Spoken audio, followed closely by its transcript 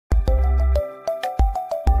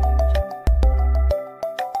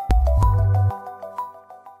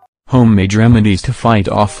Homemade remedies to fight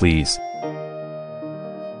off fleas.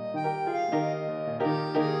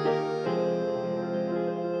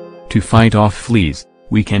 To fight off fleas,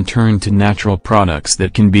 we can turn to natural products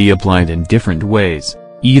that can be applied in different ways,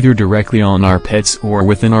 either directly on our pets or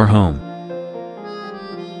within our home.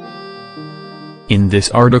 In this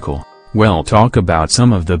article, we'll talk about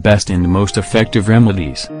some of the best and most effective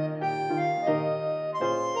remedies.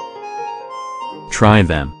 Try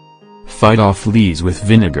them. Fight off fleas with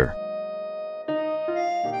vinegar.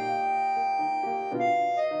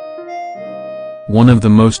 One of the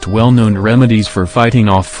most well-known remedies for fighting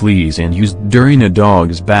off fleas and used during a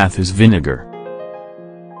dog's bath is vinegar.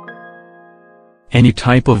 Any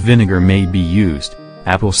type of vinegar may be used,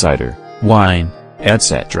 apple cider, wine,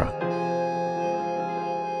 etc.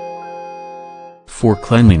 For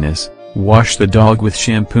cleanliness, wash the dog with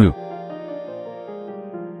shampoo.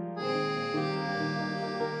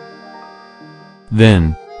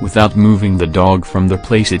 Then, without moving the dog from the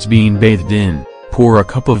place it's being bathed in, pour a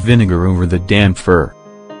cup of vinegar over the damp fur.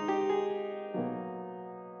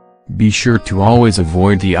 Be sure to always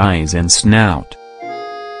avoid the eyes and snout.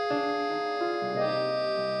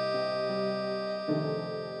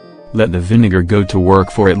 Let the vinegar go to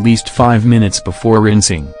work for at least 5 minutes before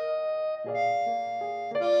rinsing.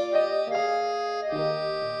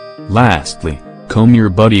 Lastly, comb your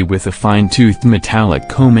buddy with a fine-toothed metallic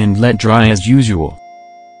comb and let dry as usual.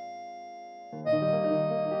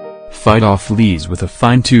 Fight off fleas with a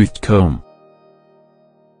fine-toothed comb.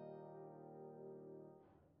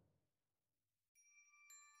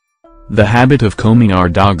 The habit of combing our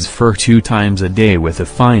dog's fur 2 times a day with a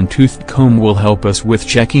fine-toothed comb will help us with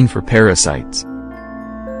checking for parasites.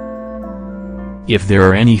 If there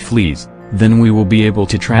are any fleas, then we will be able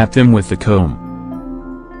to trap them with the comb.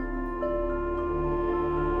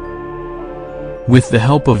 With the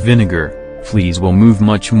help of vinegar, fleas will move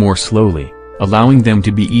much more slowly, allowing them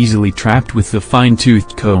to be easily trapped with the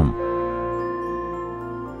fine-toothed comb.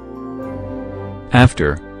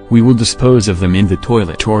 After, we will dispose of them in the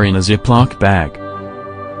toilet or in a Ziploc bag.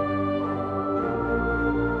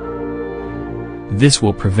 This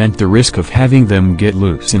will prevent the risk of having them get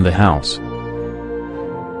loose in the house.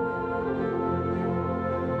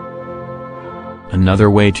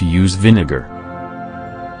 Another way to use vinegar.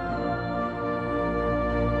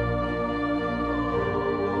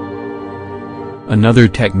 Another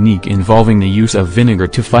technique involving the use of vinegar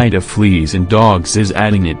to fight off fleas in dogs is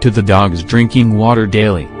adding it to the dog's drinking water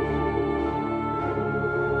daily.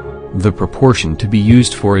 The proportion to be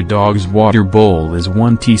used for a dog's water bowl is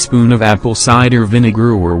 1 teaspoon of apple cider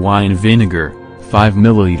vinegar or wine vinegar, 5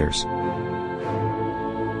 milliliters.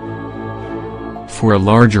 For a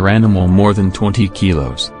larger animal more than 20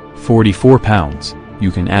 kilos, 44 pounds,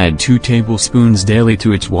 you can add 2 tablespoons daily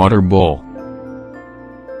to its water bowl.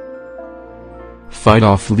 Fight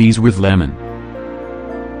off fleas with lemon.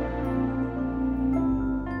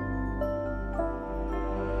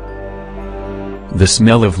 The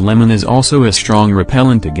smell of lemon is also a strong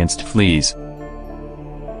repellent against fleas.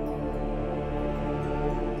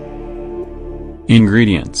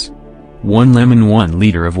 Ingredients: 1 lemon, 1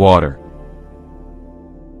 liter of water.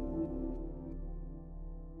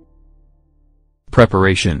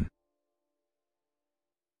 Preparation: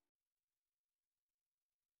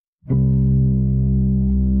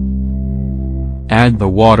 add the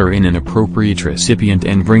water in an appropriate recipient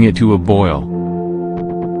and bring it to a boil.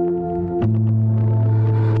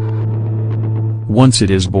 Once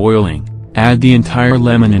it is boiling, add the entire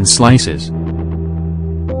lemon in slices.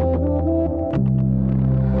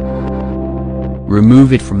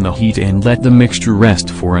 Remove it from the heat and let the mixture rest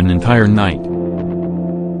for an entire night.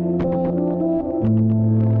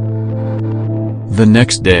 The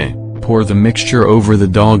next day, pour the mixture over the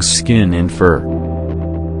dog's skin and fur.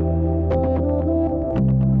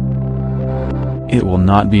 It will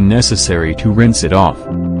not be necessary to rinse it off.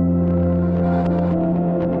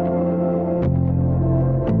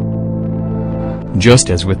 Just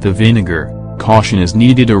as with the vinegar, caution is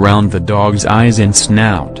needed around the dog's eyes and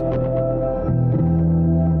snout.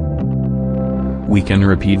 We can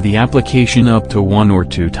repeat the application up to 1 or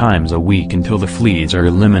 2 times a week until the fleas are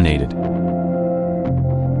eliminated.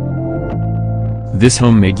 This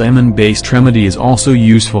homemade lemon-based remedy is also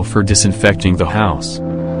useful for disinfecting the house.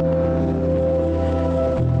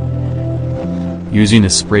 Using a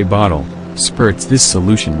spray bottle, spurts this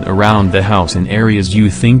solution around the house in areas you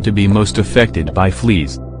think to be most affected by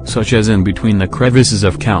fleas, such as in between the crevices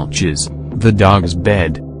of couches, the dog's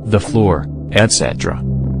bed, the floor, etc.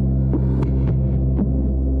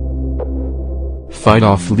 Fight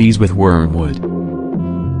off fleas with wormwood.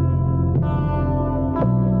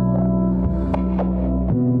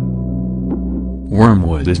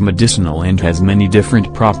 Wormwood is medicinal and has many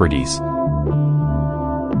different properties.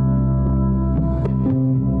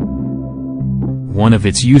 One of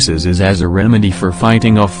its uses is as a remedy for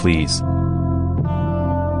fighting off fleas.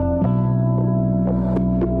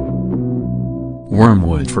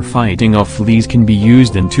 Wormwood for fighting off fleas can be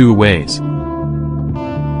used in two ways.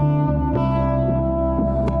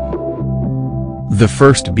 The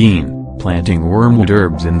first being, planting wormwood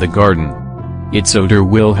herbs in the garden. Its odor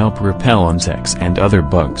will help repel insects and other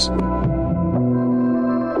bugs.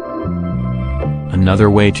 Another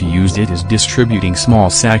way to use it is distributing small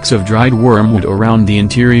sacks of dried wormwood around the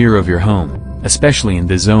interior of your home, especially in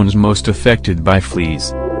the zones most affected by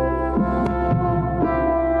fleas.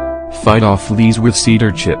 Fight off fleas with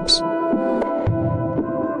cedar chips.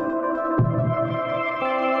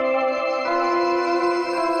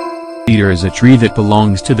 Cedar is a tree that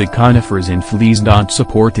belongs to the conifers and fleas don't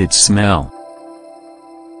support its smell.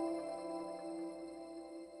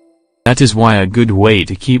 That is why a good way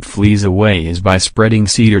to keep fleas away is by spreading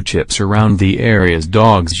cedar chips around the areas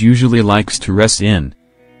dogs usually likes to rest in.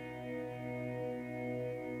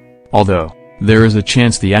 Although, there is a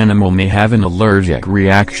chance the animal may have an allergic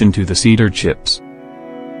reaction to the cedar chips.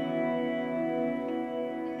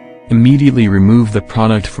 Immediately remove the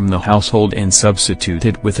product from the household and substitute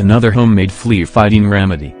it with another homemade flea-fighting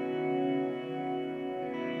remedy.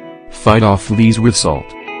 Fight off fleas with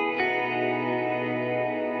salt.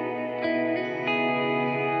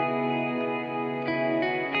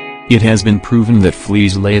 It has been proven that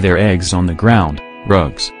fleas lay their eggs on the ground,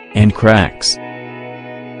 rugs, and cracks.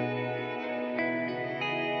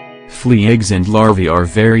 Flea eggs and larvae are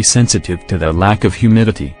very sensitive to the lack of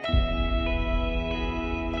humidity.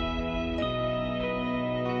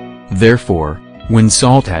 Therefore, when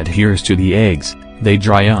salt adheres to the eggs, they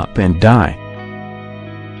dry up and die.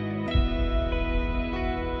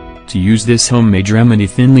 To use this homemade remedy,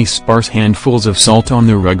 thinly sparse handfuls of salt on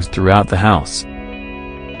the rugs throughout the house.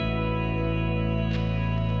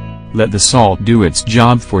 Let the salt do its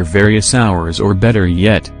job for various hours, or better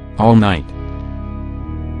yet, all night.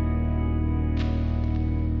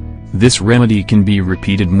 This remedy can be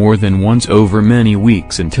repeated more than once over many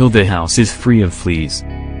weeks until the house is free of fleas.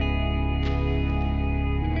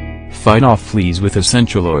 Fight off fleas with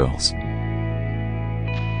essential oils.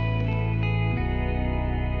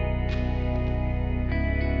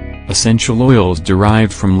 Essential oils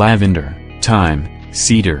derived from lavender, thyme,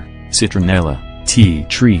 cedar, citronella, tea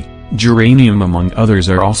tree, geranium among others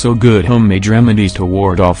are also good homemade remedies to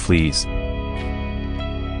ward off fleas.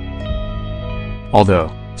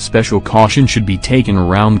 Although, special caution should be taken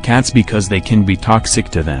around cats because they can be toxic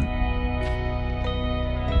to them.